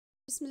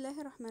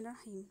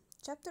Bismillahirrahmanirrahim.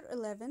 Chapter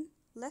 11,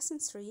 Lesson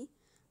 3.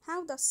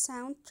 How does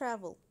sound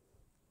travel?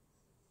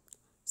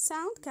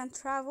 Sound can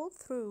travel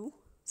through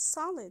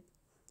solid,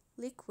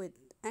 liquid,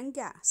 and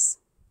gas.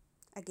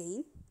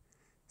 Again,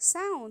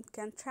 sound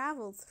can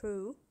travel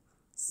through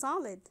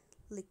solid,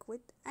 liquid,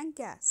 and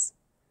gas.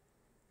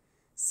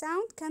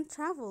 Sound can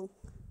travel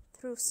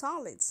through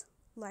solids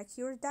like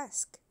your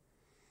desk.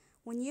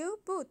 When you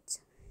put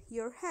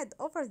your head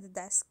over the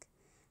desk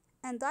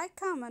and I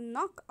come and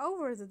knock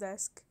over the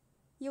desk,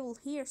 you will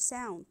hear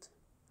sound.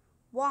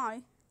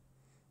 Why?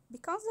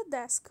 Because the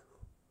desk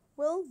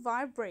will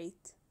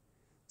vibrate,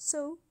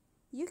 so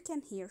you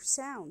can hear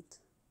sound.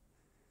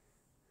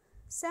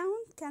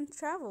 Sound can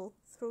travel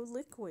through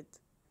liquid.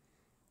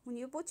 When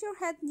you put your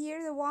head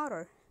near the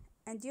water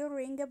and you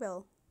ring a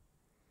bell,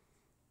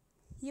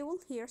 you will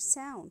hear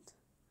sound.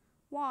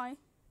 Why?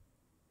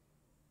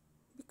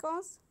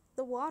 Because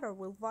the water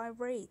will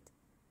vibrate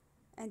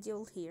and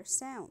you'll hear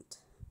sound.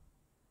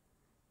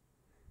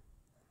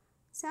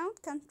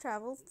 Sound can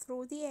travel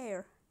through the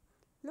air.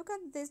 Look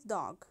at this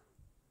dog.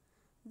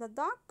 The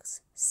dog's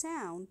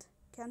sound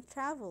can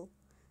travel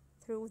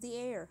through the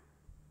air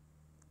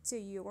to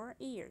your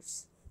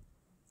ears.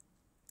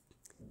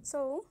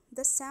 So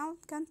the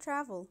sound can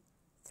travel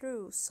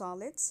through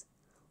solids,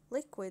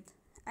 liquid,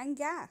 and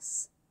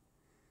gas.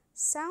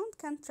 Sound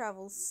can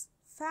travel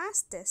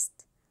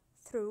fastest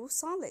through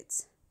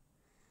solids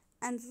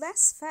and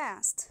less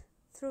fast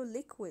through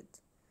liquid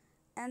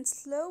and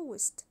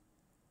slowest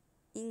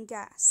in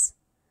gas,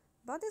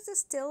 but it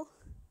is still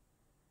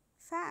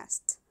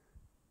fast.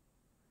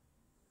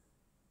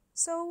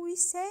 So we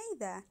say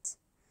that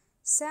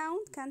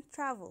sound can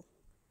travel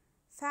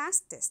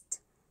fastest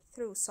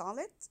through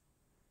solid,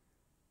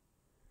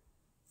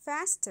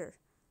 faster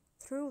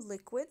through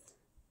liquid,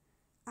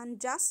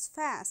 and just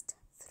fast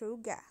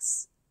through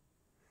gas.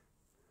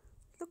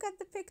 Look at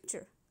the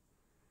picture.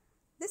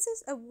 This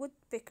is a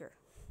woodpecker.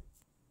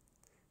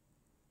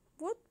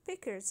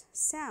 Woodpecker's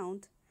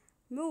sound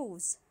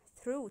moves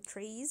through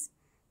trees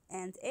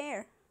and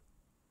air.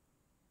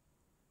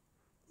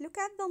 Look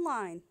at the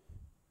lion.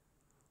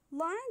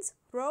 Lion's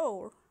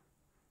roar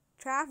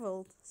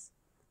travels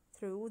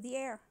through the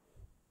air.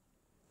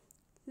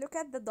 Look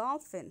at the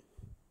dolphin.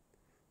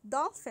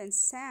 Dolphin's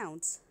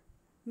sounds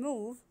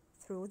move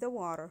through the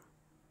water.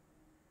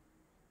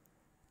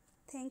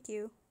 Thank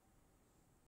you.